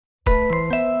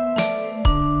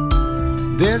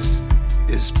This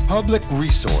is Public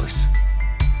Resource.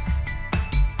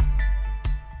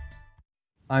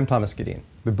 I'm Thomas Gideon,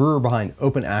 the brewer behind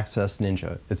Open Access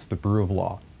Ninja. It's the brew of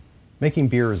law. Making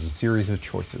beer is a series of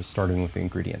choices starting with the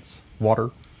ingredients: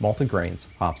 water, malted grains,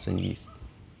 hops, and yeast.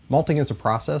 Malting is a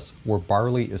process where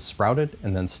barley is sprouted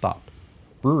and then stopped.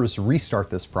 Brewers restart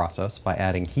this process by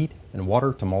adding heat and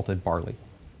water to malted barley.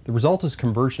 The result is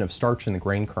conversion of starch in the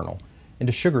grain kernel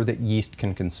into sugar that yeast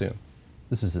can consume.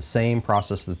 This is the same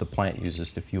process that the plant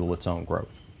uses to fuel its own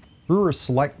growth. Brewers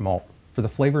select malt for the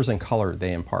flavors and color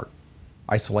they impart.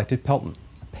 I selected Pelton,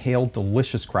 a pale,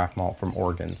 delicious craft malt from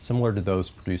Oregon, similar to those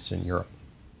produced in Europe.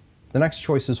 The next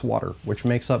choice is water, which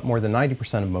makes up more than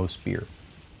 90% of most beer.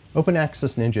 Open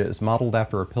Access Ninja is modeled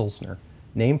after a Pilsner,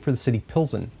 named for the city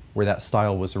Pilsen, where that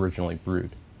style was originally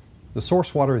brewed. The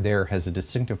source water there has a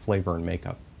distinctive flavor and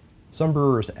makeup. Some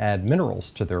brewers add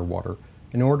minerals to their water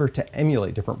in order to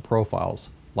emulate different profiles,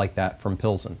 like that from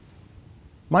Pilsen.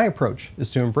 My approach is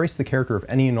to embrace the character of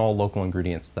any and all local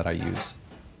ingredients that I use.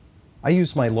 I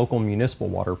use my local municipal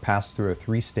water passed through a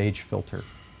 3-stage filter.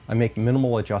 I make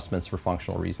minimal adjustments for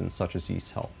functional reasons such as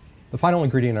yeast health. The final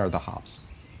ingredient are the hops.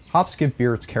 Hops give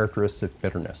beer its characteristic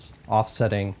bitterness,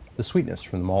 offsetting the sweetness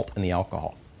from the malt and the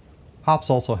alcohol. Hops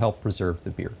also help preserve the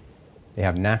beer. They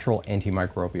have natural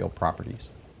antimicrobial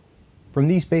properties. From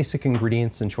these basic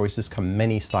ingredients and choices come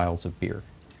many styles of beer.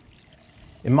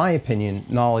 In my opinion,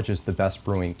 knowledge is the best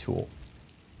brewing tool.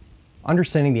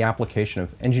 Understanding the application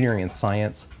of engineering and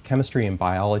science, chemistry and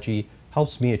biology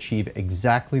helps me achieve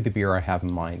exactly the beer I have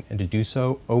in mind, and to do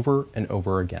so over and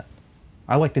over again.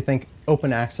 I like to think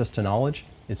open access to knowledge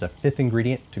is a fifth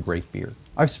ingredient to great beer.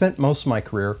 I've spent most of my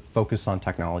career focused on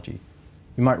technology.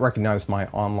 You might recognize my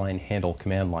online handle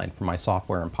command line for my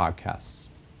software and podcasts.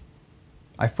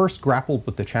 I first grappled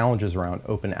with the challenges around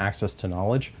open access to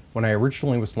knowledge when I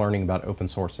originally was learning about open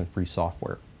source and free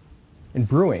software. In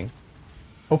brewing,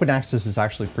 open access is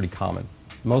actually pretty common.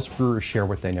 Most brewers share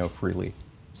what they know freely.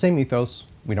 Same ethos,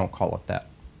 we don't call it that.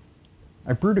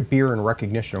 I brewed a beer in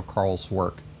recognition of Carl's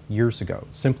work years ago,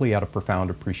 simply out of profound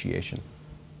appreciation.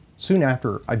 Soon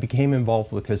after, I became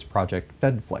involved with his project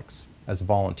FedFlix as a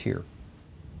volunteer.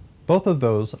 Both of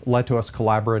those led to us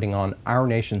collaborating on Our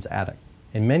Nation's Attic,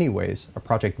 in many ways a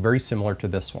project very similar to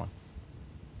this one.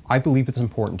 I believe it's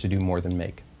important to do more than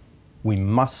make. We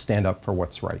must stand up for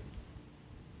what's right.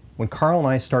 When Carl and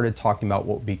I started talking about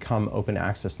what would become Open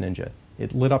Access Ninja,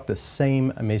 it lit up the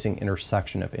same amazing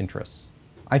intersection of interests.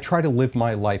 I try to live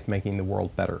my life making the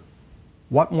world better.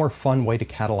 What more fun way to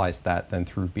catalyze that than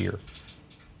through beer?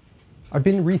 I've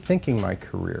been rethinking my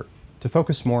career to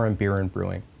focus more on beer and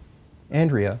brewing.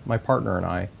 Andrea, my partner, and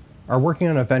I are working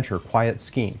on a venture, Quiet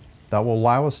Scheme, that will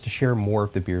allow us to share more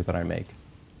of the beer that I make.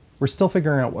 We're still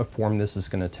figuring out what form this is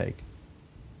going to take.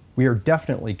 We are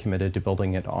definitely committed to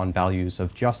building it on values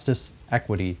of justice,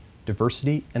 equity,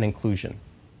 diversity, and inclusion.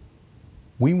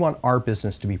 We want our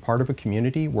business to be part of a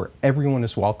community where everyone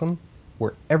is welcome,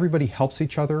 where everybody helps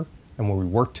each other, and where we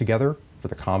work together for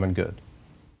the common good.